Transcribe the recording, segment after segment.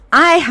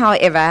I,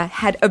 however,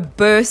 had a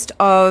burst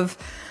of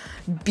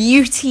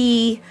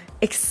beauty,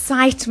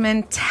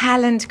 excitement,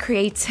 talent,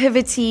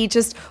 creativity,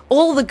 just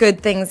all the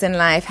good things in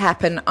life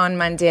happen on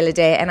Mandela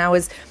Day. And I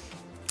was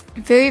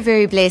very,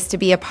 very blessed to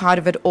be a part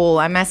of it all.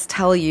 I must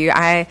tell you,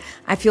 I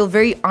feel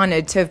very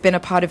honored to have been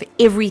a part of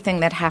everything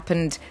that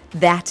happened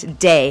that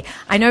day.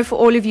 I know for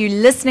all of you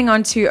listening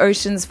on to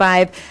Oceans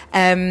Vibe,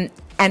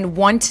 and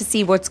want to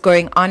see what's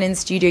going on in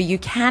studio, you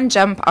can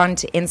jump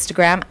onto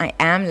Instagram. I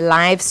am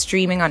live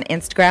streaming on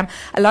Instagram.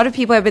 A lot of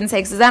people have been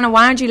saying, Susanna,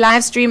 why aren't you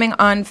live streaming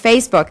on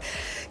Facebook?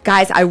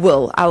 Guys, I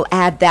will. I'll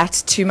add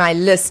that to my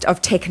list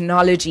of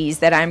technologies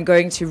that I'm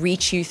going to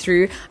reach you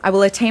through. I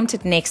will attempt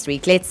it next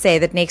week. Let's say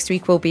that next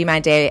week will be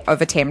my day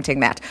of attempting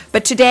that.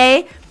 But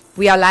today,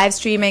 we are live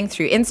streaming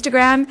through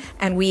Instagram,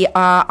 and we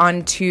are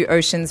on to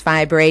Oceans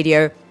Vibe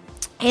Radio.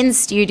 In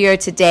studio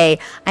today,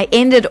 I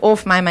ended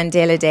off my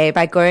Mandela Day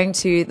by going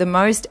to the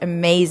most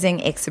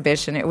amazing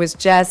exhibition. It was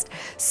just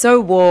so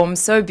warm,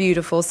 so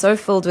beautiful, so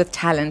filled with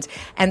talent.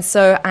 And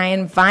so I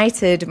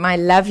invited my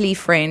lovely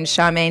friend,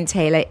 Charmaine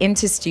Taylor,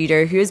 into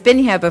studio, who has been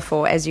here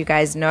before, as you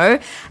guys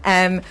know,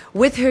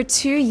 with her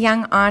two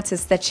young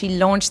artists that she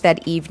launched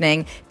that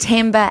evening,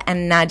 Themba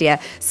and Nadia.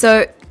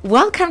 So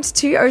welcome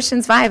to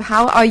Oceans Vibe.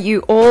 How are you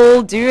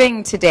all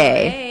doing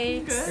today? Hey,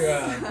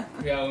 good.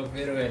 Yeah,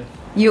 very well.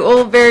 You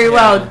all very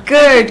well.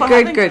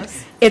 Good.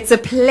 It's a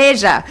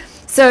pleasure.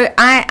 So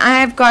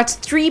I've got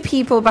 3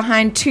 people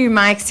behind 2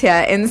 mics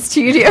here in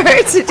studio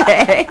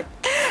today.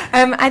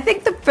 I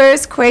think the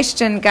first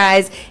question,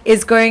 guys,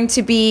 is going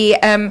to be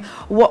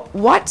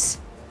what,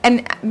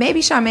 and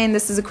maybe Charmaine,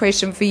 this is a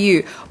question for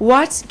you.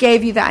 What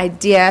gave you the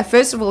idea,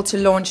 first of all, to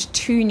launch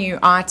 2 new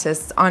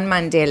artists on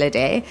Mandela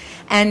Day?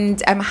 And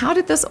how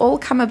did this all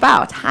come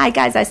about? Hi,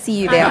 guys, I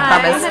see you there, I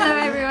promise. Hello,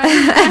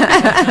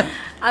 everyone.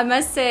 I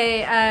must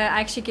say, I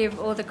actually give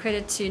all the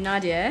credit to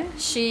Nadia.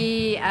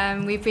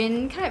 We've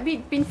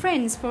been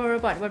friends for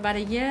about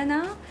a year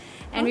now,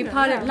 and we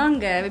parted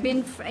longer. We've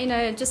been,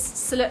 just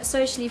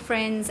socially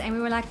friends, and we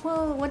were like,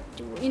 well,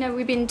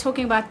 we've been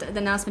talking about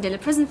the Nelson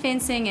Mandela prison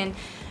fencing, and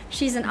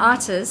she's an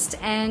artist,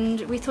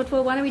 and we thought,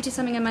 well, why don't we do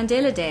something on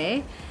Mandela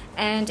Day?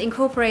 And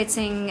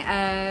incorporating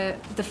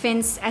the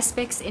fence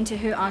aspects into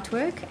her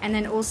artwork. And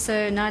then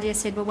also Nadia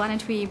said, well, why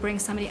don't we bring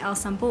somebody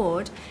else on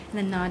board? And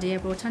then Nadia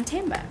brought on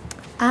Themba.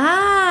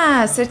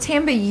 So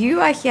Themba, you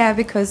are here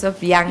because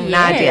of young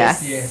Nadia.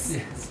 Yes.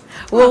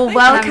 Well,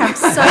 welcome. I'm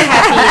so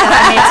happy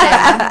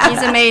that I met him.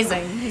 He's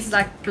amazing. He's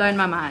like blown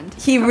my mind.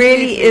 He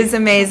really is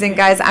amazing,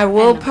 guys. I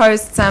will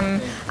post some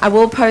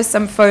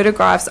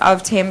photographs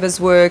of Themba's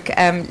work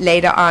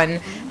later on.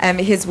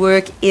 His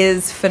work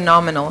is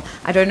phenomenal.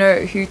 I don't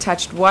know who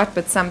touched what,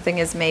 but something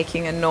is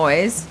making a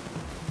noise.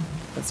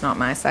 That's not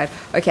my side.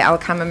 Okay, I'll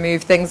come and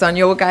move things on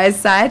your guys'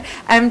 side.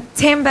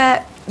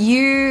 Themba,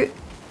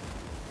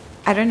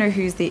 I don't know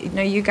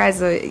you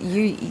guys are,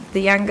 you the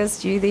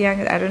youngest,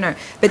 I don't know.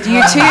 But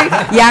you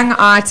 2 young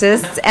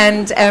artists,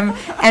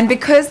 and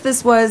because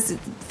this was,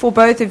 for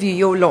both of you,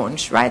 your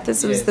launch, right?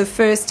 This was the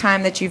first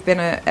time that you've been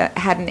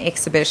had an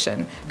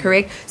exhibition,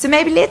 correct? So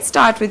maybe let's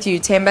start with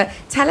you, Themba.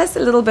 Tell us a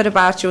little bit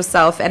about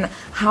yourself and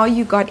how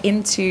you got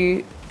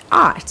into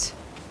art.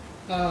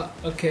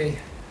 Okay.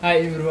 Hi,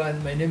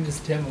 everyone. My name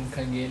is Themba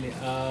Mkangeli.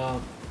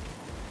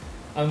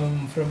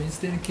 I'm from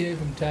Eastern Cape,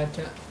 from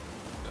Mthatha.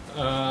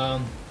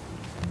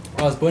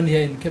 I was born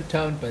here in Cape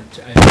Town, but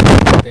I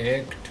moved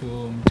back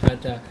to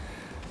Mthatha,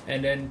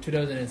 and then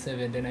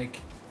 2007, then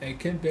I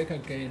came back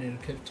again in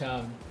Cape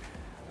Town.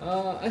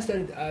 I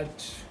started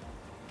art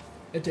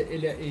at an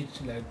earlier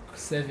age, like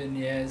 7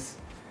 years,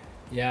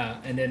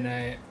 and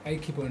then I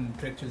keep on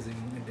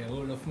practicing the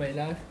whole of my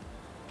life.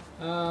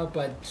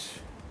 But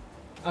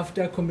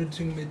after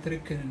completing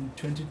matric in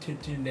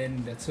 2013,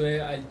 then that's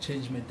where I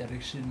changed my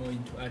direction more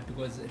into art,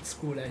 because at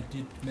school I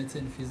did maths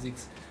and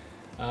physics.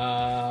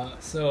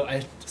 So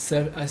I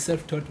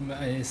self-taught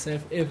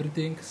myself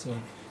everything. So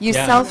you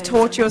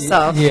self-taught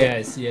yourself.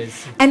 Yes.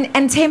 And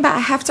Themba, I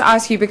have to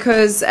ask you,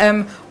 because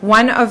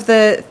one of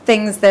the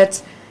things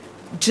that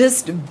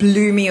just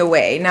blew me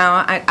away.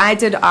 Now I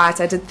did art.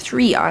 I did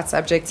 3 art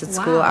subjects at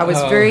school. I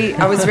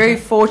was very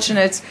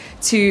fortunate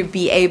to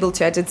be able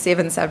to. I did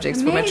 7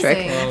 subjects for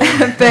matric.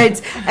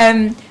 But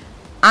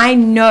I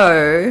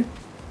know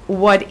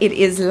what it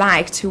is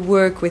like to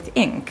work with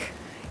ink.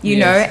 You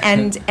know,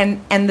 and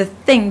the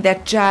thing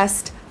that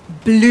just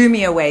blew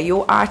me away,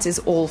 your art is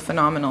all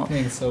phenomenal.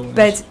 Thanks so much.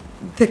 But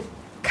the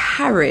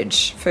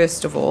courage,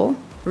 first of all,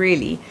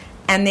 really,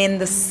 and then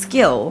the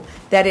skill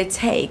that it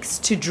takes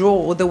to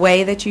draw the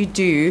way that you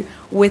do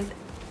with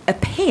a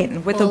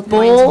pen, with a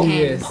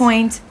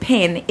ballpoint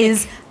pen,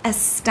 is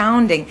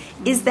astounding.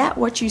 Is that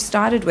what you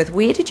started with?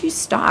 Where did you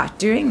start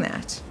doing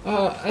that?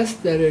 I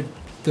started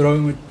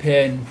drawing with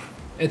pen.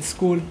 At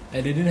school,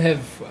 I didn't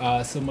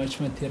have so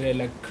much material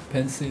like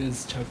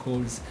pencils,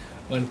 charcoals,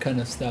 all kind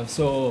of stuff.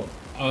 So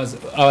I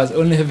was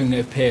only having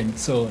a pen.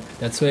 So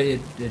that's where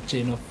the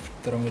chain of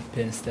drawing with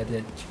pen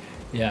started.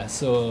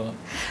 So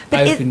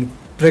I've been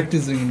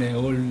practicing the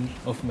whole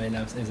of my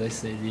life, as I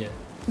said.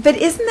 But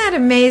isn't that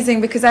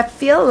amazing? Because I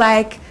feel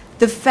like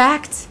the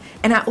fact,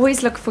 and I always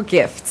look for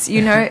gifts,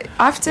 you know,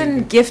 often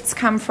gifts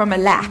come from a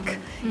lack,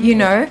 you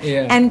know,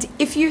 and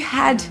if you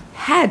had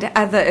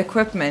other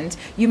equipment,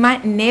 you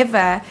might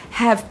never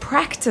have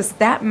practiced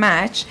that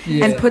much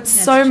and put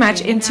so much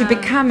into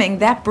becoming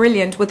that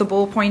brilliant with a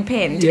ballpoint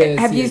pen.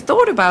 Have you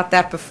thought about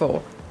that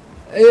before?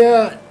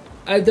 Yeah,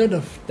 I thought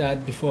of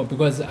that before,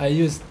 because I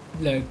used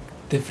like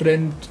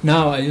different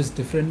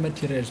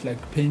materials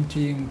like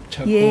painting,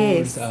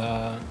 charcoals,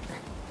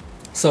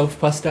 soft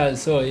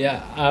pastels. So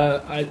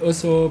I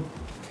also,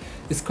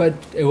 it's quite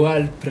a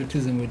while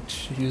practicing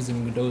with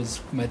using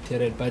those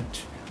materials, but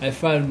I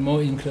found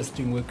more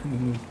interesting working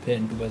with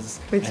pen because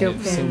I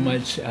have so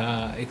much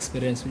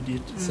experience with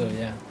it. So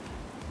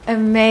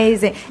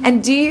Amazing.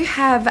 And do you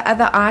have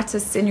other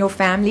artists in your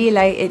family,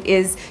 like it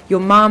is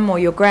your mum or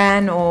your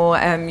gran or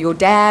your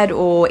dad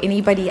or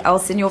anybody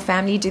else in your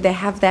family? Do they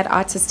have that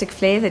artistic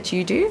flair that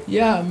you do?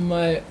 Yeah,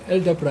 my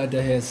elder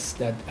brother has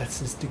that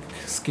artistic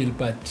skill,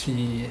 but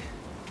he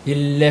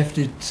left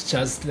it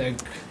just like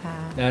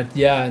that.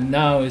 Yeah,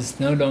 now it's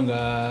no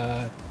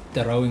longer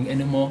drawing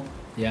anymore.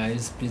 Yeah,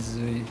 he's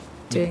busy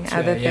doing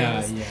other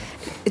things.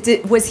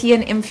 Yeah. Was he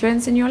an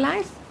influence in your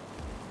life?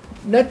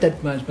 Not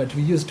that much, but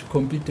we used to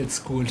compete at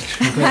school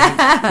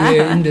because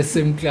we're in the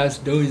same class,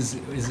 though he's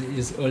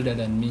older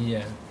than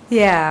me.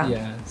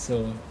 Yeah,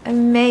 so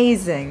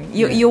amazing.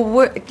 Your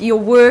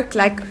work,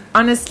 like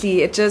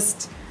honestly,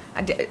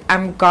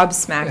 I'm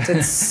gobsmacked.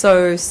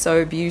 It's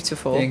so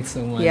beautiful. Thanks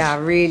so much. Yeah,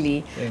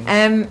 really.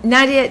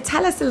 Nadia,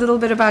 tell us a little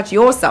bit about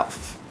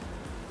yourself.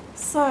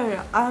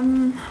 So,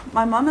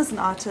 my mom is an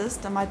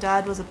artist and my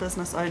dad was a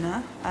business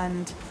owner,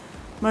 and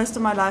most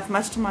of my life,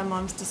 much to my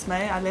mom's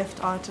dismay, I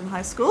left art in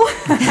high school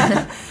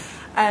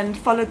and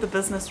followed the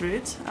business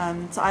route.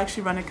 So I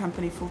actually run a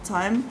company full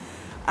time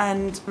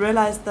and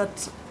realized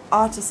that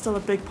art is still a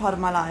big part of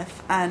my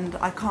life, and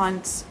I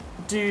can't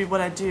do what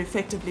I do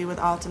effectively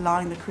without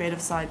allowing the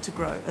creative side to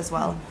grow as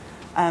well.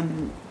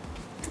 And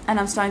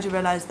I'm starting to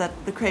realize that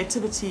the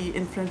creativity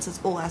influences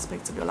all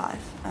aspects of your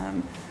life.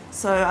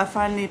 So I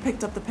finally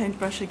picked up the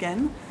paintbrush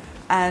again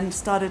and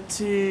started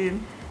to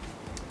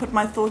put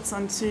my thoughts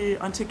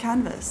onto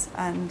canvas,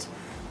 and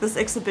this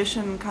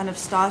exhibition kind of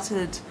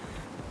started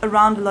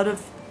around a lot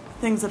of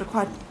things that are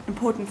quite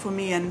important for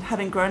me, and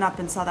having grown up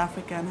in South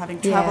Africa and having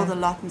traveled a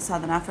lot in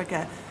Southern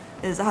Africa,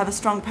 is I have a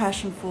strong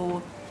passion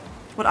for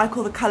what I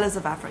call the colors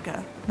of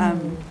Africa.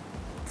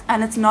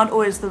 And it's not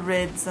always the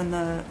reds and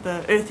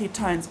the earthy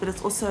tones, but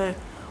it's also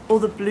all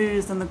the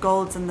blues and the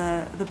golds and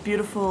the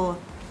beautiful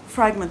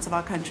fragments of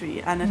our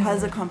country, and it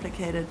has a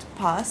complicated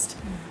past.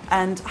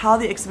 And how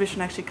the exhibition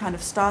actually kind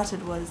of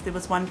started was, there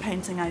was one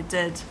painting I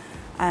did,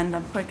 and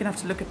I'm quite going to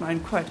have to look at my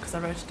own quote because I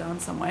wrote it down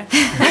somewhere.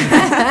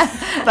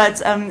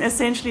 But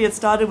essentially it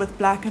started with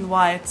black and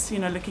white, you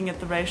know, looking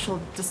at the racial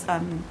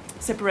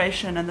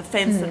separation and the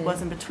fence that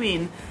was in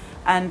between.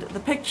 And the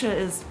picture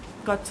is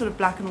got sort of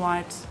black and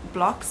white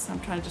blocks.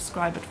 I'm trying to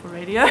describe it for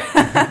radio.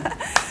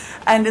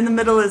 And in the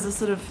middle is a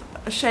sort of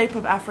a shape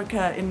of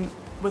Africa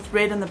with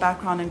red in the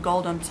background and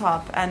gold on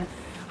top. And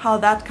how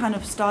that kind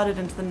of started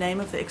into the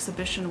name of the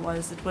exhibition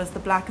was, it was the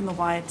black and the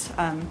white,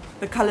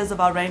 the colors of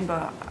our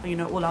rainbow, you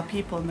know, all our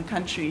people in the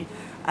country,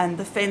 and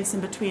the fence in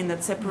between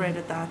that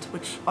separated that,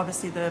 which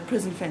obviously the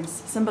prison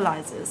fence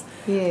symbolizes.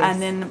 Yes.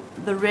 And then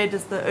the red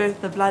is the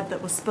earth, the blood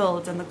that was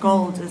spilled, and the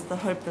gold is the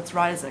hope that's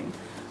rising.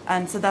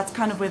 And so that's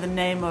kind of where the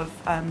name of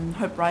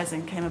Hope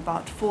Rising came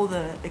about for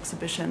the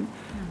exhibition.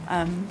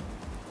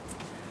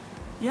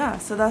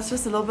 So that's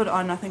just a little bit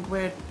on, I think,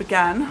 where it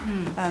began.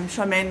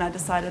 Charmaine and I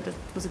decided it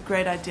was a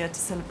great idea to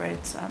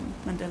celebrate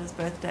Mandela's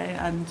birthday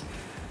and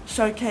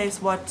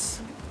showcase what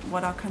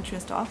our country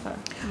has to offer.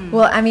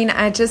 Well, I mean,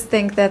 I just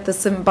think that the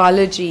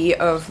symbology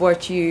of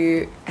what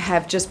you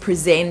have just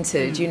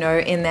presented, you know,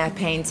 in that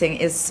painting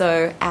is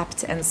so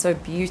apt and so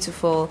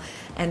beautiful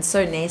and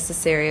so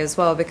necessary as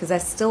well, because I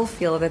still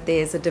feel that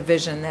there's a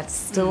division that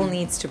still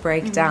needs to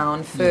break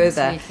down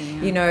further.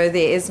 You know,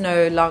 there is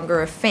no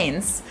longer a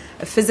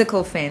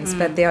physical fence,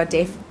 but there are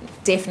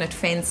definite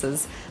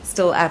fences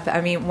still up. I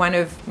mean, one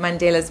of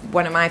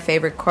my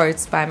favorite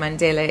quotes by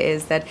Mandela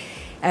is that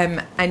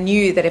I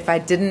knew that if I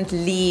didn't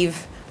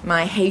leave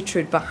my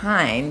hatred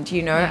behind,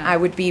 you know, I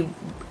would be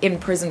in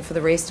prison for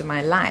the rest of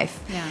my life.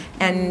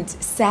 And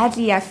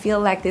sadly, I feel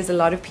like there's a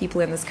lot of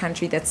people in this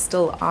country that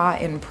still are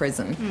in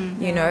prison,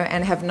 you know,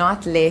 and have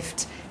not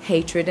left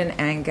hatred and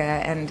anger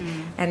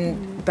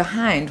and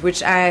behind,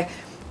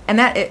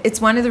 it's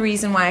one of the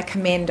reasons why I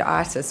commend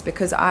artists,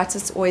 because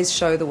artists always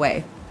show the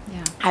way.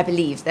 I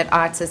believe that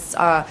artists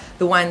are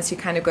the ones who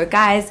kind of go,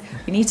 guys,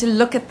 we need to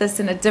look at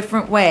this in a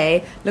different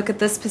way, look at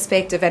this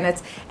perspective, and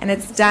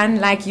it's done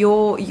like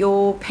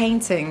your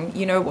painting,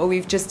 you know, what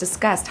we've just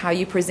discussed, how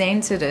you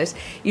presented it.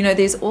 You know,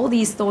 there's all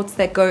these thoughts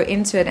that go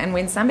into it, and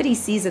when somebody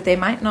sees it, they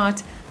might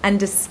not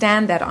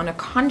understand that on a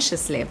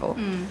conscious level,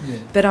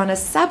 but on a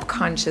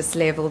subconscious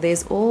level,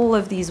 there's all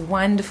of these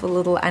wonderful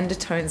little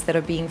undertones that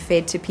are being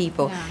fed to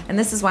people. And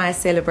this is why I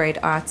celebrate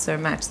art so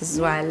much. This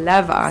is why I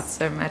love art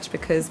so much,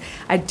 because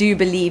I do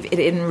believe it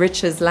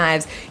enriches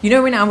lives. You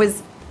know, when I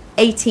was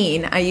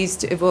 18,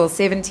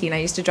 17, I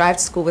used to drive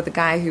to school with a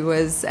guy who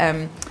was,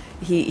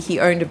 he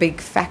owned a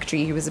big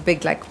factory. He was a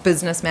big like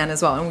businessman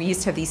as well. And we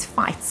used to have these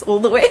fights all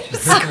the way to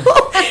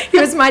school. He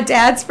was my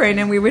dad's friend,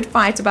 and we would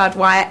fight about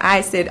why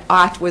I said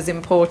art was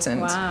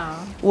important.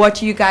 Wow.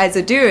 What you guys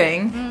are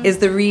doing is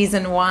the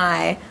reason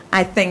why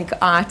I think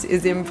art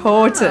is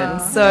important.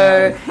 Wow.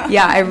 So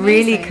yeah, I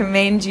really Amazing.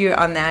 commend you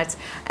on that.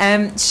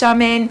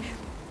 Charmaine,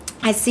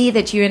 I see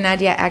that you and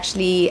Nadia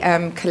actually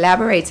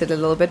collaborated a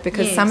little bit,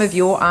 because Yes. some of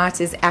your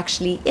art is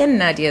actually in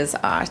Nadia's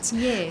art.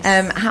 Yes.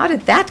 How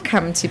did that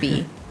come to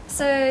be?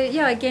 So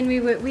yeah, again,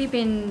 we've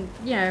been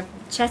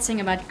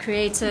chatting about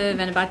creative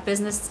and about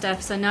business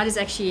stuff. So Nadia's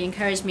actually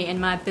encouraged me in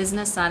my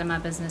business side of my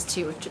business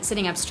too,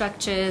 setting up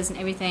structures and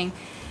everything.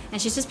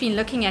 And she's just been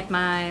looking at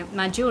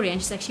my jewelry, and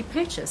she's actually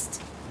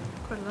purchased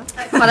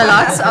quite a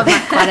lot of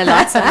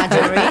my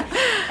jewelry.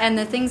 And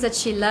the things that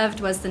she loved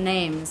was the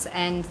names,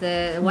 and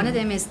one of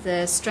them is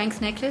the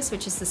strength necklace,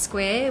 which is the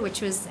square,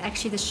 which was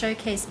actually the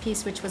showcase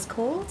piece, which was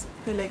called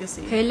Her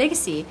legacy. Her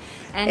Legacy.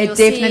 And It you'll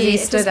definitely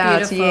see, stood it was out,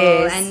 beautiful,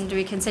 yes. and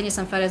we can send you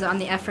some photos on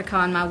the Africa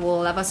on my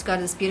wall. I've also got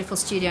this beautiful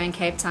studio in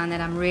Cape Town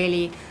that I'm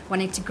really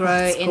wanting to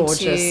grow It's into,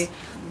 gorgeous.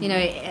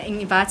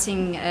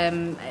 inviting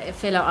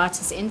fellow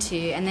artists into.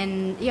 And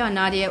then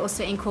Nadia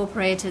also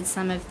incorporated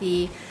some of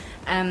the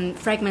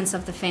fragments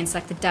of the fence,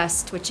 like the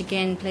dust, which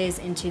again plays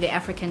into the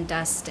African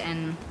dust.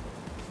 And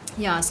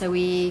so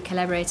we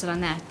collaborated on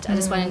that. I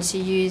just wanted to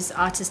use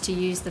artists to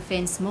use the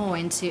fence more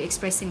into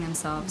expressing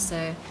themselves.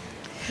 So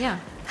yeah.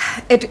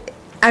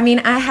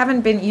 I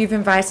haven't been. You've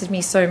invited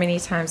me so many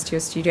times to your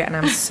studio, and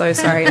I'm so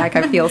sorry. Like,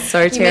 I feel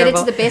so You terrible. made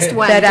it to the best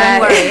one. that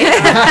Don't worry.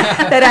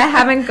 that I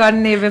haven't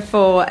gotten there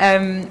before.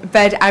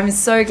 But I'm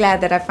so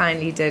glad that I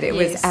finally did. It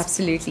was Yes.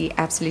 absolutely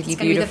It's going to be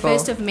the beautiful.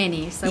 first of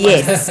many. So watch the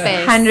Yes,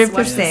 space. 100%,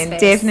 Watch the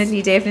space.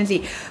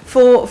 definitely.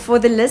 For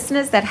the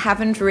listeners that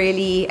haven't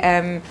really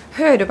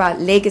heard about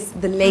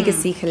the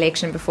Legacy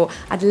collection before,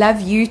 I'd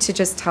love you to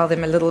just tell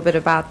them a little bit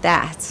about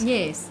that.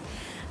 Yes.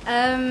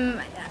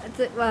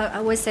 I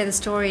always say the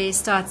story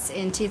starts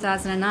in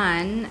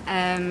 2009,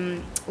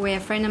 where a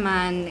friend of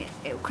mine,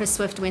 Chris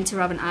Swift, went to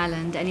Robben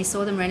Island, and he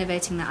saw them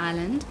renovating the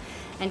island.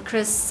 And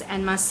Chris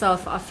and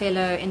myself are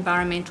fellow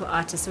environmental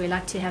artists, so we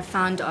like to have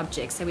found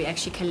objects that we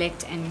actually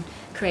collect and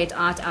create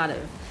art out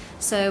of.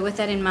 So with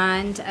that in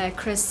mind,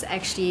 Chris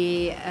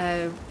actually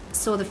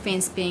saw the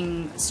fence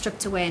being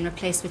stripped away and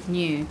replaced with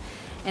new.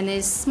 And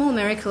there's small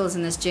miracles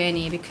in this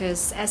journey,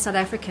 because as South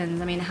Africans,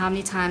 how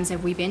many times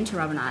have we been to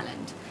Robben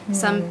Island?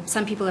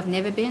 Some people have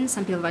never been,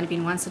 some people have only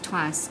been once or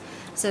twice.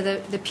 So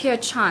the pure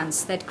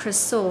chance that Chris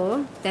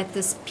saw that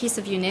this piece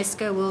of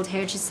UNESCO World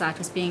Heritage Site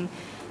was being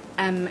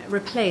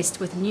replaced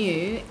with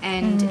new,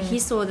 and he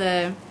saw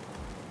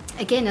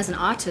again as an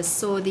artist,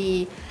 saw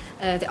the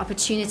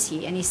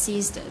opportunity, and he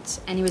seized it,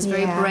 and he was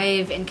very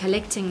brave in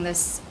collecting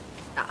this.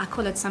 I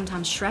call it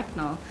sometimes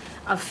shrapnel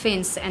of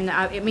fence, and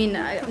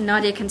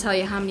Nadia can tell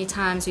you how many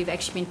times we've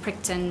actually been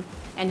pricked and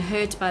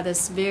hurt by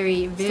this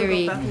very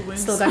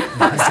still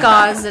got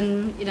scars,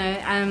 and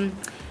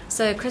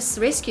so Chris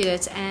rescued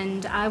it,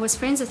 and I was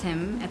friends with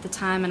him at the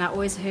time, and I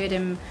always heard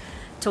him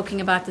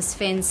talking about this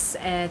fence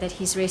that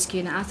he's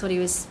rescued, and I thought he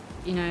was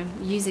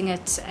using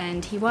it,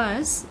 and he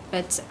was,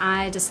 but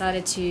I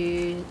decided to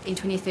in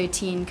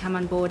 2013 come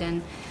on board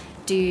and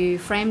do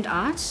framed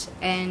art,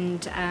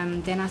 and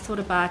then I thought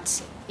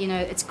about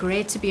it's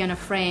great to be on a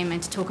frame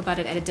and to talk about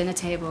it at a dinner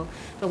table,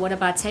 but what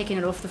about taking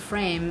it off the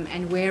frame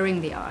and wearing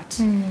the art?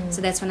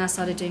 So that's when I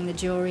started doing the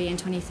jewelry in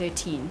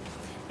 2013,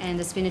 and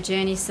it's been a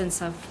journey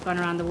since I've gone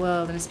around the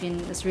world, and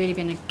it's really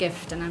been a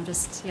gift, and I'm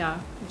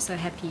so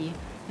happy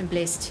and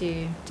blessed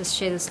to just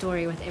share the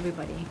story with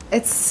everybody.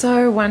 It's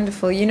so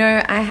wonderful.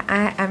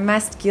 I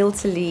must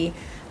guiltily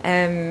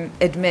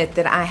admit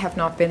that I have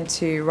not been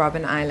to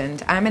Robben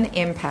Island. I'm an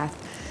empath,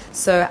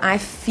 so I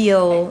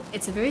feel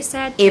it's a very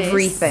sad place.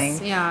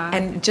 everything. Yeah.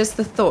 And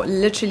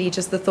literally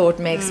just the thought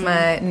makes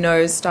my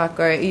nose start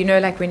going,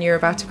 like when you're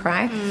about to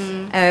cry.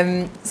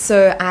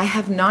 So I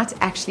have not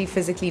actually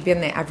physically been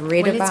there. I've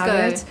read about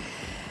it.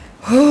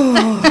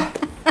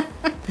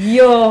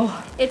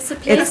 It's a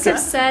place of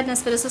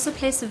sadness, but it's also a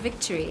place of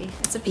victory.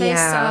 It's a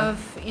place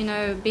of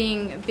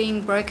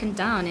being broken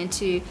down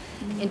into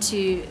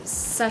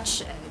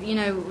such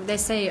they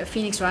say a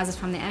phoenix rises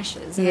from the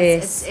ashes. And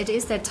yes, it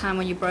is that time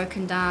when you're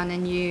broken down,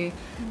 and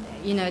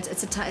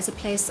it's a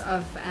place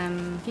of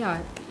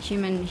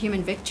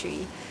human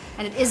victory.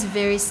 And it is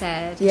very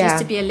sad. It used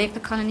to be a leper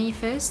colony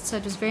first, so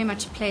it was very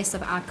much a place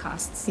of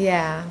outcasts.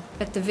 Yeah.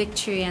 But the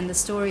victory and the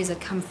stories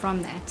that come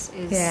from that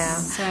is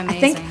so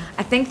amazing.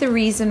 I think the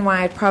reason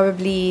why it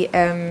probably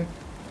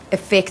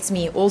affects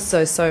me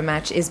also so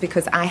much is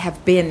because I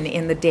have been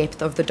in the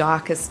depth of the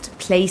darkest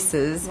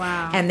places.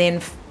 Wow. And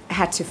then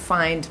had to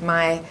find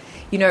my...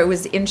 it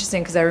was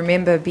interesting because I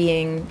remember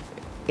being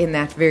in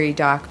that very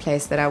dark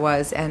place that I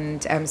was,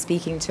 and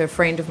speaking to a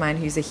friend of mine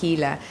who's a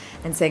healer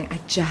and saying, I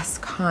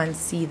just can't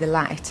see the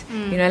light.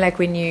 Like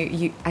when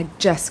I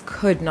just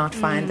could not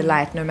find the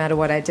light no matter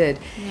what I did.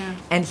 Yeah.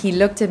 And he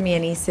looked at me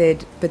and he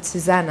said, but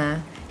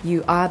Susanna,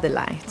 you are the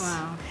light.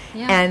 Wow.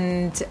 Yeah.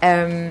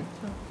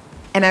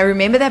 And I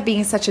remember that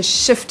being such a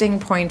shifting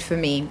point for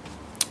me.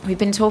 We've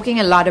been talking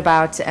a lot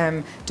about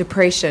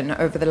depression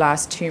over the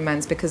last 2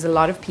 months because a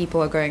lot of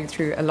people are going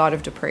through a lot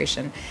of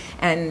depression,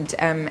 and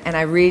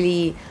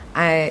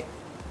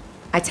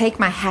I take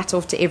my hat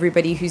off to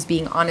everybody who's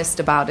being honest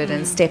about it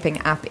and stepping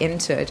up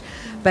into it.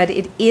 But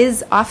it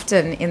is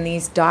often in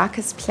these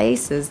darkest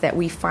places that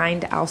we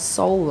find our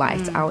soul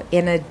light, our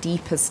inner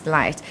deepest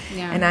light.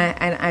 Yeah. And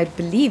I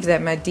believe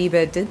that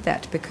Madiba did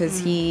that because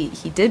he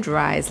did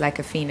rise like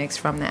a phoenix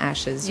from the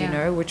ashes, you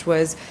know, which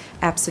was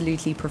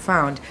absolutely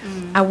profound.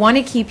 I want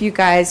to keep you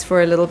guys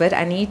for a little bit.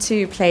 I need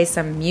to play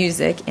some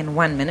music in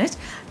 1 minute.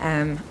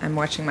 I'm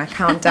watching my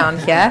countdown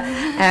here.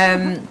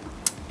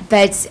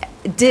 But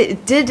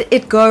did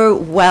it go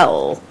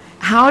well?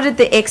 How did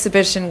the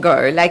exhibition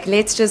go? Like,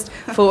 let's just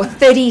for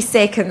 30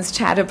 seconds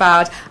chat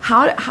about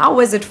how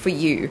was it for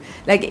you?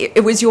 Like,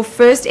 it was your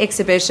first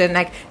exhibition.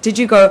 Like, did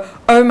you go,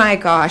 oh my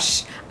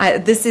gosh,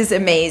 this is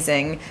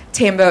amazing,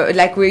 Themba?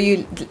 Like, were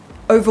you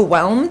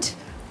overwhelmed?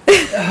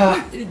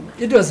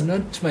 It was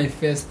not my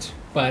first,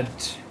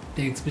 but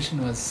the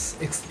exhibition was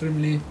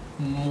extremely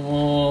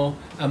more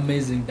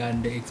amazing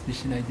than the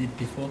exhibition I did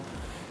before.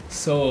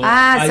 So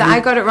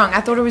I got it wrong.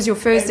 I thought it was your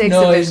first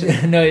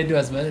exhibition. No, it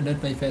was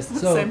not my first.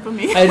 So Same for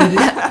me.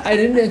 I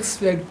didn't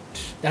expect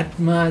that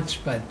much,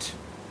 but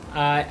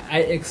I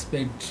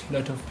expect a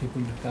lot of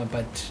people to come.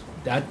 But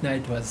that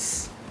night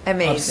was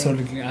amazing,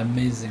 absolutely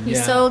amazing. He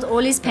sold all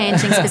his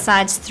paintings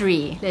besides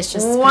 3. Let's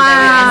just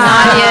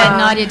wow. And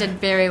Nadia did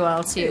very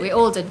well too. We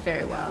all did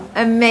very well.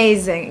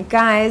 Amazing,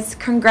 guys!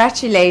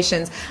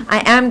 Congratulations.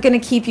 I am going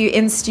to keep you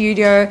in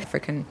studio.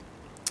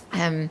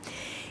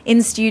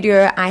 In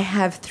studio, I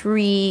have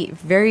 3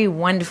 very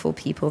wonderful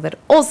people that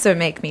also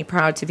make me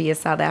proud to be a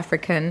South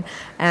African.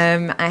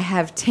 I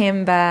have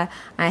Themba,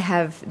 I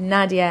have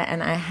Nadia,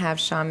 and I have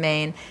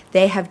Charmaine.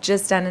 They have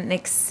just done an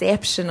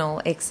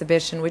exceptional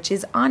exhibition, which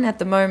is on at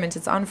the moment.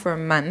 It's on for a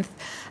month.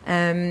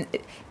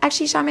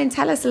 Actually, Charmaine,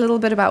 tell us a little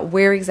bit about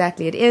where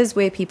exactly it is,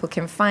 where people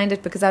can find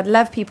it, because I'd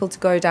love people to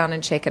go down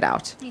and check it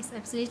out. Yes,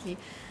 absolutely.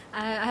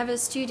 I have a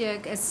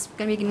studio, it's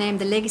going to be named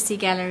the Legacy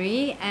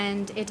Gallery,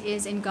 and it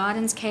is in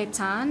Gardens, Cape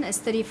Town. It's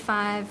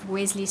 35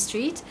 Wesley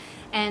Street,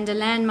 and the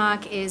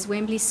landmark is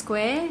Wembley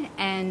Square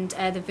and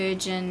the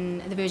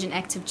Virgin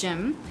Active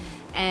Gym.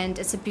 And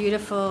it's a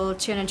beautiful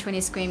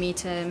 220 square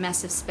meter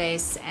massive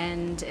space,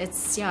 and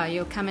it's,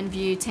 you'll come and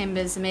view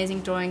Themba's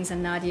amazing drawings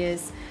and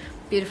Nadia's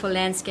beautiful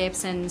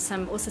landscapes and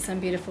some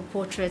beautiful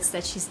portraits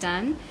that she's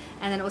done,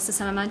 and then also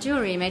some of my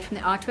jewelry made from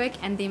the artwork.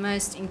 And the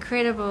most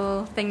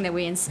incredible thing that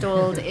we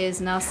installed is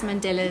Nelson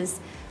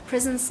Mandela's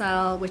prison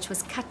cell, which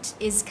is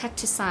cut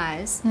to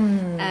size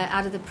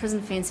out of the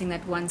prison fencing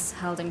that once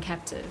held him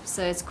captive.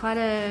 So it's quite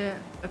a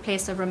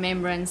place of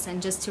remembrance,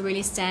 and just to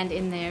really stand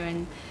in there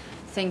and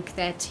think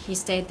that he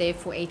stayed there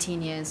for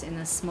 18 years in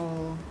a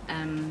small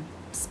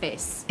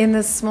space. In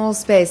this small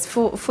space.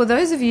 For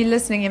those of you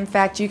listening, in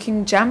fact, you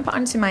can jump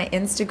onto my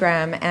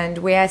Instagram, and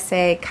where I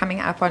say coming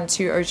up on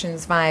Two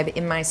Oceans Vibe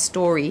in my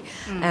story,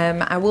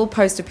 I will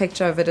post a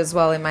picture of it as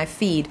well in my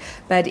feed.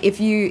 But if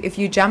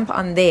you jump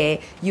on there,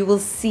 you will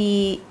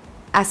see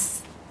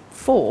us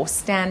 4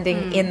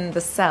 standing in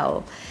the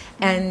cell,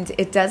 and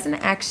it doesn't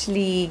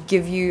actually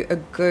give you a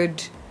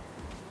good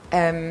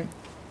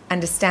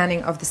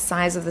understanding of the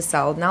size of the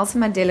cell.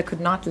 Nelson Mandela could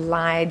not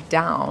lie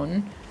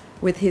down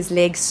with his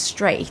legs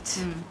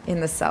straight in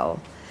the cell.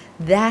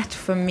 That,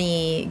 for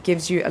me,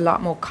 gives you a lot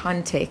more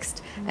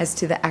context as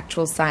to the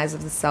actual size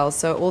of the cell.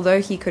 So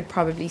although he could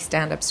probably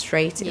stand up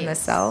straight in the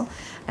cell,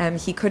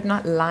 he could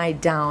not lie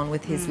down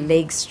with his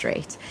legs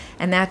straight.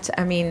 And that,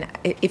 I mean,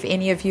 if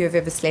any of you have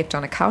ever slept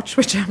on a couch,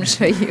 which I'm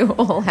sure you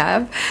all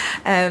have,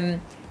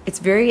 it's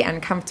very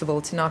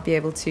uncomfortable to not be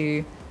able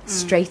to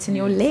straighten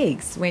your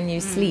legs when you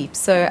sleep.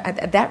 So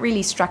that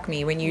really struck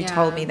me when you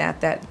told me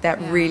that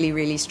really,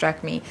 really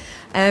struck me.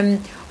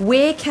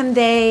 Where can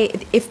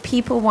they, if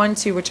people want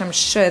to, which I'm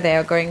sure they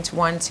are going to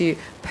want to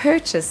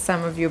purchase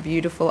some of your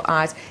beautiful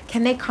art,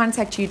 can they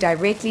contact you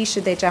directly?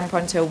 Should they jump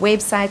onto a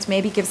website?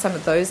 Maybe give some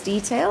of those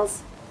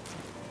details.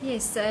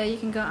 Yes, you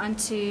can go on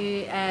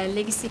to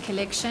Legacy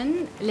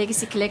Collection.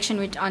 Legacy Collection,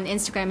 which on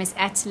Instagram is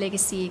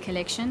 @Legacy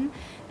Collection,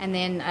 and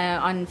then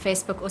on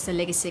Facebook also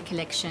Legacy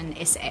Collection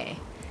SA.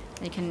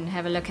 You can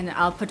have a look, and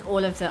I'll put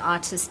all of the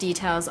artist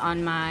details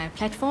on my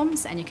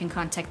platforms, and you can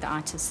contact the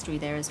artists through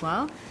there as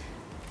well.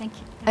 Thank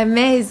you.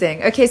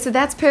 Amazing. Okay, so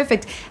that's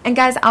perfect. And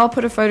guys, I'll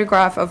put a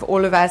photograph of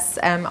all of us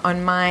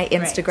on my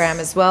Instagram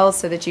as well,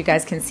 so that you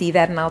guys can see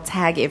that, and I'll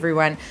tag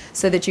everyone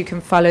so that you can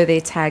follow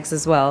their tags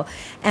as well.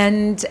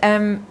 And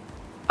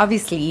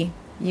obviously,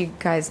 you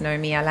guys know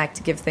me, I like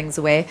to give things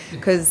away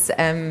because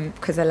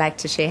I like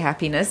to share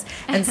happiness.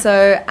 And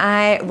so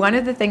one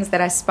of the things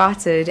that I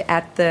spotted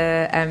at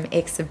the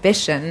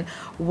exhibition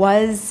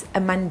was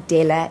a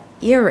Mandela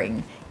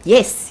earring.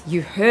 Yes,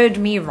 you heard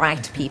me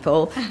right,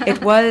 people.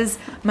 It was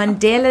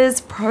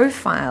Mandela's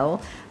profile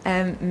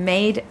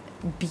made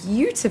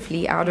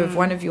beautifully out of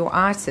one of your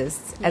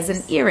artists as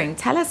an earring.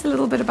 Tell us a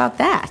little bit about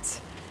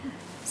that.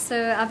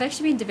 So I've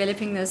actually been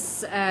developing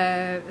this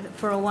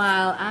for a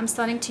while. I'm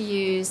starting to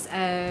use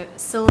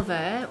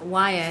silver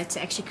wire to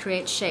actually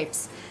create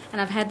shapes. And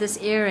I've had this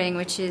earring,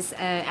 which is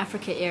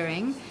Africa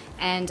earring,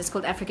 and it's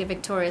called Africa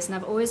Victorious. And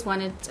I've always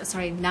wanted,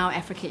 now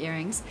Africa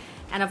earrings,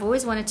 and I've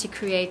always wanted to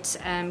create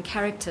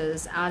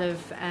characters out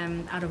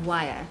of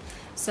wire.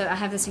 So I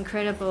have this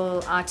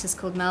incredible artist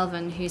called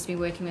Melvin who's been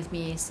working with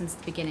me since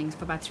the beginning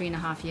for about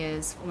 3.5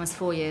 years, almost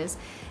 4 years.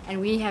 And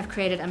we have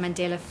created a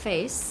Mandela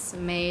face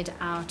made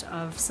out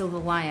of silver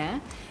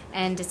wire.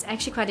 And it's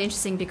actually quite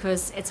interesting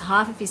because it's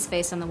half of his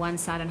face on the one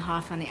side and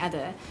half on the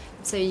other.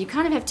 So you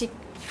kind of have to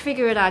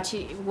figure it out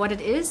what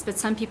it is, but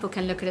some people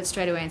can look at it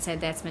straight away and say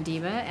that's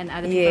Madiba, and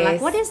other people are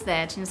like, what is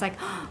that? And it's like,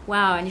 oh,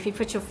 wow. And if you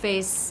put your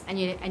face and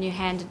your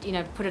hand,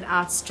 put it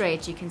out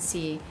straight, you can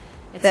see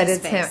that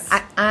it's him.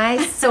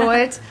 I saw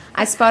it.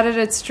 I spotted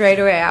it straight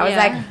away. I was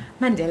like,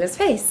 Mandela's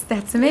face.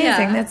 That's amazing.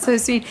 Yeah. That's so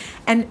sweet.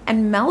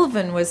 And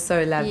Melvin was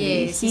so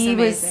lovely. Yes, he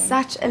was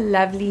such a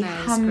lovely,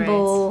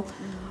 humble,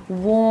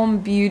 warm,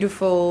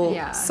 beautiful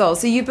soul.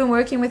 So you've been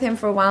working with him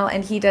for a while,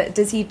 and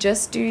does he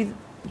just do?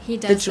 He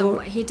does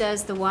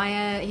the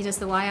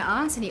wire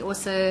art, and he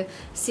also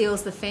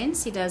seals the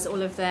fence. He does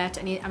all of that,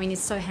 and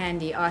he's so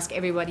handy. Ask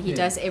everybody. He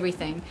does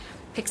everything.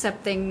 Picks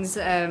up things.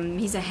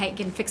 He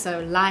can fix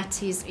a light.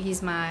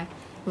 He's my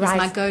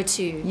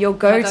go-to. Your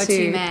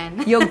go-to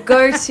man. Your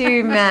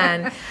go-to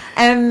man.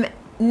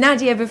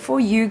 Nadia,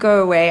 before you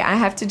go away, I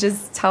have to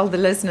just tell the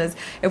listeners,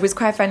 it was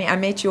quite funny. I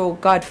met your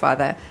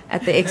godfather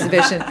at the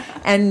exhibition,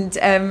 and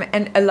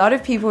a lot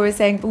of people were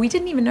saying, but we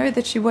didn't even know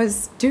that she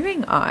was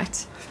doing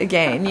art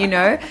again,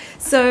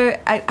 So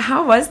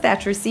how was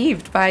that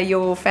received by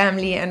your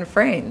family and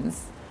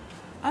friends?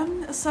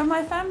 So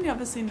my family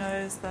obviously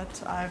knows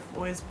that I've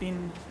always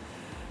been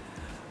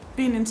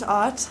into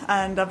art,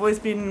 and I've always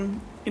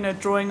been,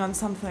 drawing on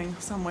something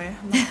somewhere.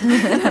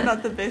 I'm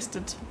not the best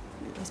at,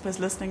 I suppose,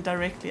 listening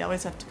directly. I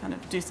always have to kind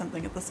of do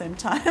something at the same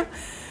time.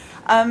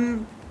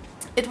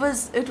 It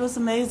was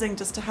amazing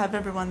just to have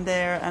everyone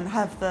there and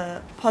have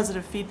the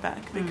positive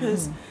feedback,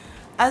 because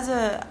as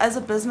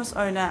a business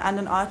owner and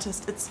an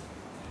artist,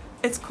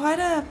 it's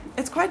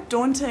quite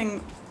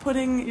daunting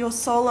putting your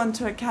soul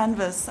onto a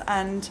canvas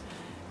and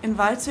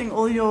inviting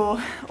all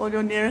your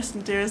nearest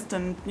and dearest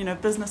and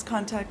business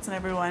contacts and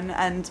everyone,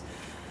 and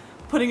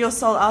putting your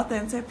soul out there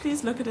and say,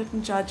 please look at it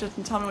and judge it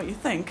and tell me what you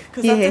think,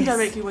 because that's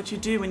indirectly what you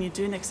do when you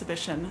do an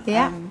exhibition.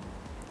 And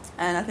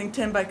I think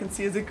Temba, I can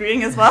see, is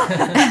agreeing as well.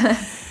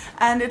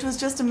 And it was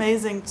just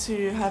amazing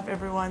to have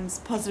everyone's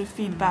positive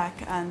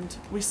feedback, and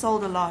we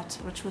sold a lot,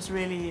 which was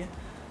really,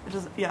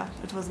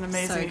 it was an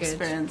amazing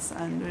experience,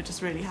 and we're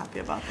just really happy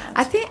about that.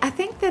 I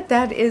think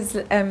that is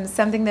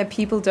something that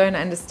people don't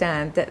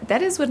understand.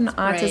 That is what an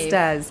artist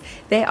does.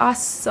 They are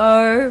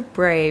so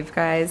brave,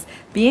 guys.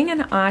 Being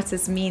an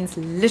artist means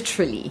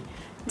literally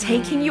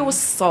taking your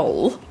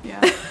soul,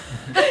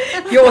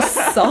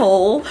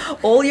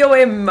 all your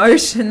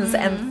emotions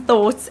and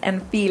thoughts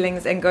and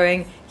feelings, and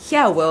going,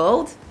 here,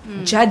 world,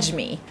 judge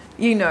me.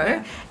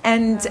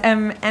 And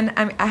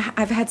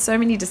I've had so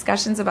many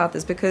discussions about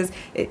this, because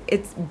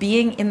it's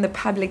being in the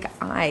public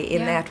eye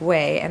in that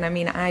way. And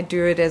I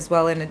do it as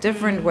well in a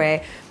different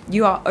way.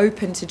 You are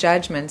open to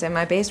judgment. And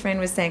my best friend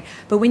was saying,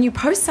 but when you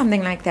post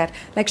something like that,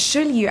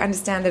 surely you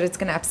understand that it's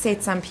going to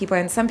upset some people,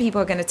 and some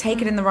people are going to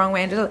take it in the wrong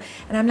way. And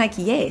I'm like,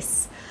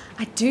 yes,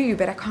 I do,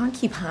 but I can't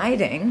keep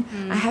hiding.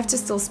 I have to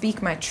still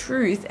speak my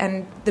truth,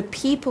 and the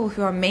people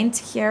who are meant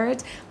to hear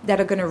it, that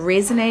are going to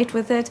resonate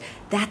with it,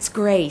 that's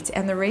great.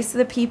 And the rest of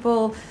the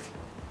people,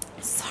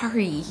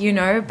 sorry,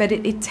 but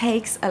it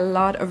takes a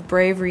lot of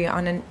bravery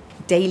on a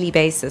daily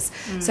basis.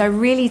 So I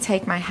really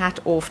take my hat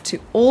off to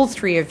all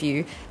three of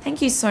you.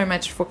 Thank you so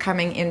much for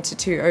coming into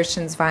Two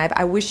Oceans Vibe.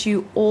 I wish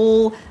you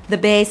all the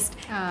best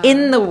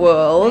in the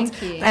world.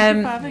 Thank you. Thank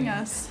you for having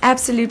us.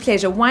 Absolute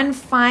pleasure.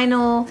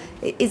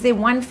 Is there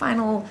one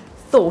final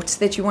thought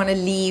that you want to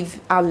leave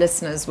our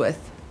listeners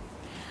with?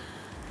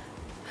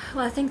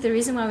 Well, I think the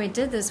reason why we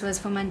did this was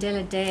for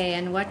Mandela Day,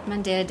 and what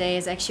Mandela Day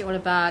is actually all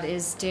about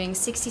is doing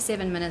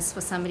 67 minutes for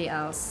somebody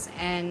else.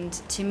 And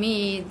to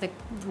me,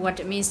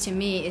 what it means to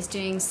me is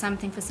doing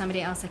something for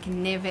somebody else that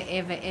can never,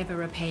 ever, ever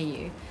repay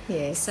you.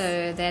 Yes.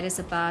 So that is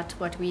about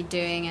what we're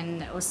doing,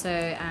 and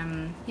also,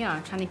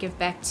 trying to give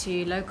back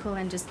to local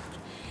and just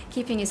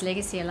keeping his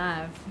legacy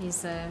alive.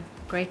 He's a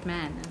great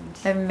man.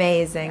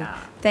 Amazing.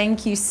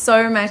 Thank you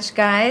so much,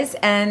 guys.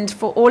 And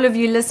for all of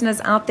you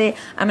listeners out there,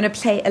 I'm going to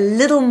play a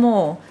little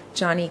more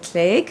Johnny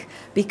Clegg,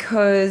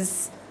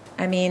 because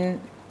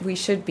we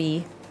should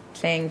be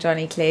playing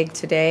Johnny Clegg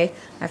today.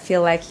 I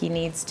feel like he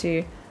needs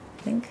to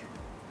I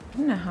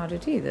don't know how to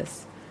do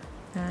this.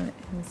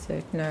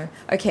 Insert no.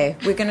 Okay,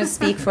 we're going to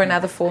speak for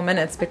another 4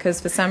 minutes,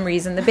 because for some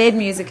reason the bed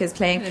music is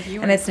playing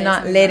and it's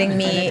not letting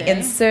me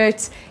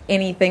insert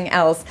anything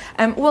else.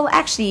 Well,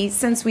 actually,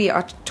 since we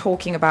are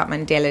talking about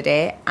Mandela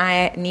Day,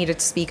 I needed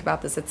to speak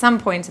about this at some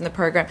point in the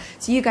program.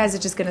 So you guys are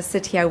just going to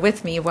sit here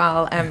with me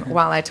while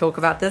I talk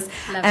about this.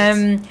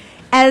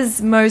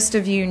 as most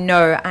of you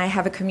know, I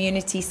have a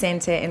community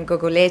center in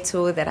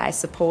Gogoleto that I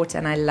support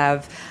and I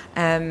love.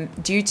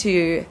 Due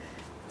to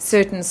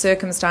certain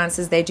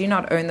circumstances, they do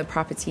not own the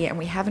property, and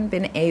we haven't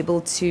been able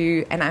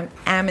to, and I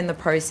am in the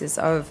process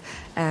of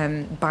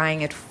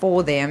buying it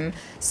for them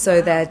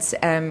so that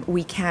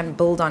we can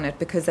build on it,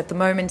 because at the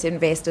moment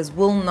investors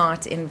will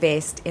not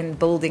invest in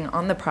building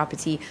on the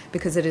property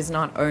because it is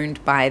not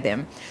owned by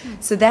them.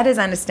 So that is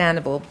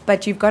understandable,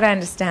 but you've got to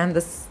understand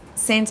this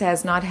center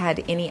has not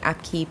had any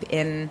upkeep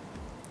in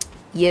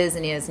years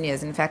and years and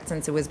years. In fact,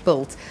 since it was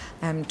built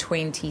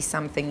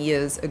 20-something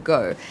years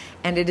ago.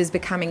 And it is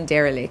becoming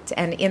derelict.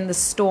 And in the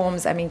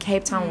storms, I mean,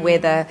 Cape Town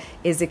weather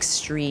is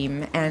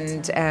extreme,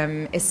 and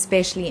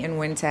especially in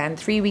winter. And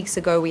 3 weeks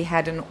ago, we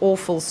had an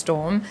awful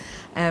storm,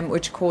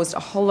 which caused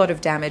a whole lot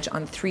of damage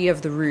on 3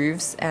 of the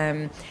roofs.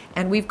 And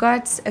we've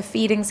got a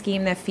feeding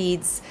scheme that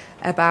feeds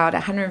about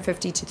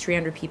 150 to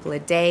 300 people a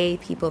day,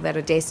 people that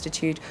are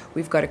destitute.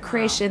 We've got a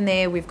creche in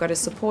there. We've got a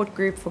support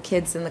group for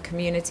kids in the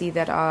community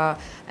that are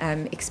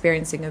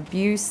experiencing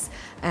abuse.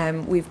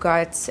 We've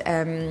got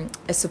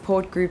a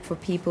support group for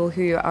people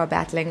who are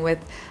battling with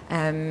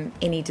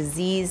any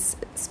disease,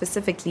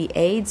 specifically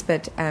AIDS,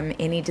 but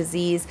any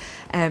disease.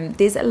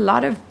 There's a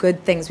lot of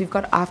good things. We've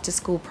got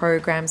after-school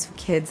programs for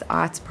kids,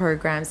 arts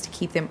programs to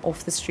keep them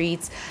off the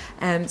streets.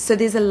 So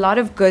there's a lot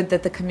of good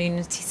that the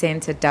community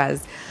center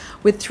does.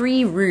 With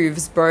 3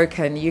 roofs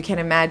broken, you can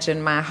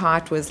imagine my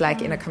heart was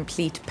like in a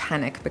complete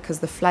panic because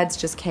the floods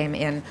just came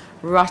in,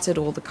 rotted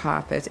all the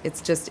carpet.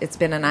 It's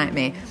been a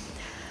nightmare.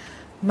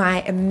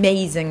 My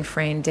amazing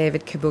friend,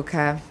 David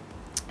Kibuka,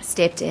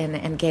 stepped in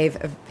and gave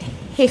a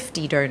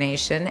hefty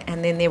donation,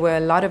 and then there were a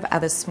lot of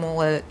other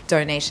smaller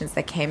donations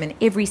that came in.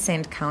 Every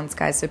cent counts,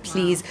 guys, so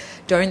please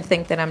don't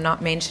think that I'm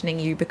not mentioning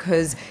you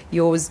because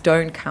yours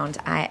don't count.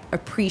 I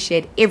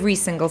appreciate every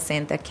single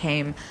cent that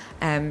came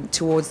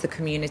towards the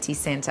community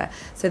center.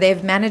 So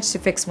they've managed to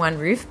fix 1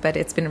 roof, but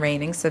it's been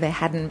raining, so they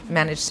hadn't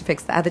managed to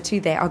fix the other 2.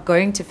 They are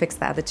going to fix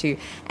the other 2.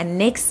 And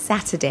next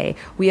Saturday,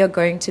 we are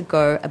going to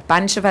go, a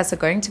bunch of us are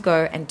going to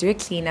go and do a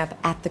cleanup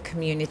at the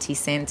community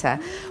center.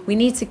 We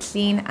need to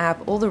clean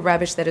up all the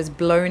rubbish that is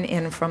blown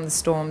in from the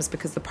storms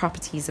because the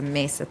property is a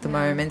mess at the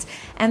moment.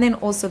 And then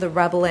also the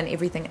rubble and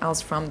everything else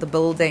from the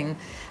building.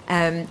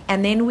 And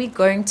then we're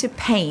going to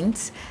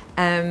paint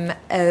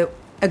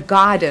a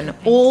garden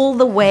all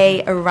the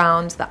way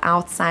around the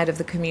outside of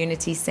the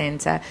community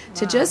center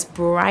to just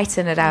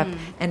brighten it up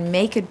and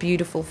make it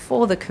beautiful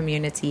for the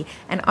community.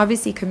 And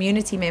obviously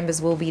community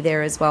members will be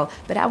there as well.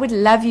 But I would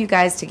love you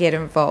guys to get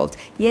involved.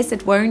 Yes,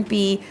 it won't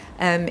be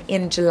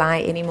in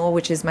July anymore,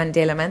 which is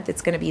Mandela Month.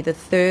 It's going to be the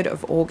 3rd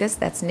of August.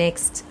 That's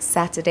next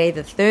Saturday,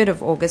 the 3rd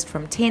of August,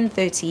 from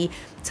 10:30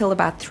 till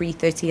about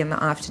 3:30 in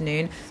the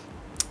afternoon.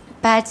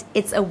 But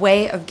it's a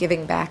way of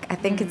giving back. I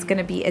think it's going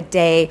to be a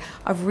day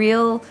of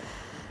real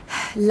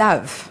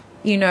love.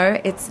 You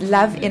know, it's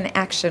love in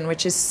action,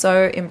 which is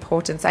so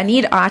important. So I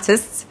need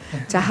artists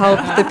to help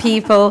the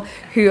people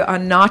who are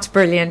not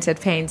brilliant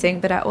at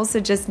painting, but I also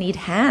just need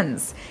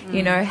hands,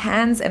 you know,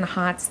 hands and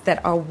hearts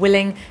that are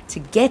willing to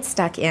get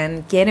stuck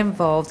in, get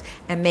involved,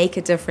 and make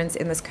a difference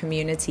in this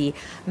community.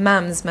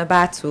 Mums,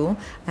 Mabatu,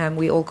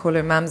 we all call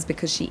her Mums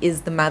because she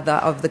is the mother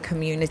of the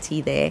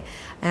community there,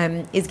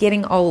 is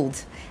getting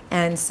old.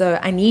 And so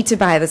I need to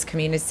buy this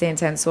community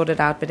center and sort it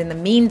out. But in the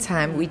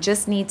meantime, we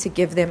just need to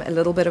give them a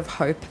little bit of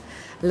hope,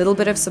 a little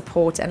bit of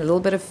support, and a little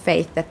bit of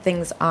faith that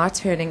things are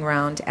turning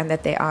around and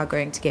that they are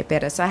going to get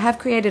better. So I have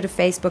created a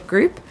Facebook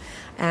group.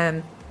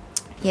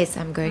 Yes,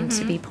 I'm going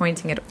to be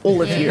pointing at all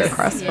of you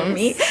across from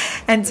me,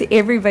 and to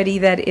everybody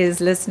that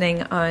is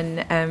listening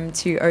on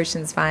to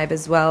Oceans Vibe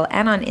as well,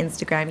 and on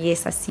Instagram.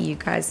 Yes, I see you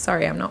guys.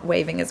 Sorry, I'm not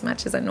waving as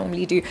much as I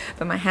normally do,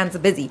 but my hands are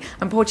busy.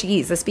 I'm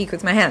Portuguese. I speak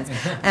with my hands.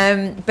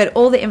 But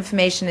all the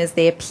information is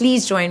there.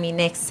 Please join me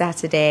next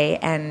Saturday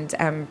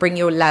and bring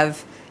your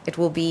love. It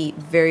will be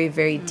very,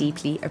 very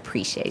deeply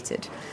appreciated.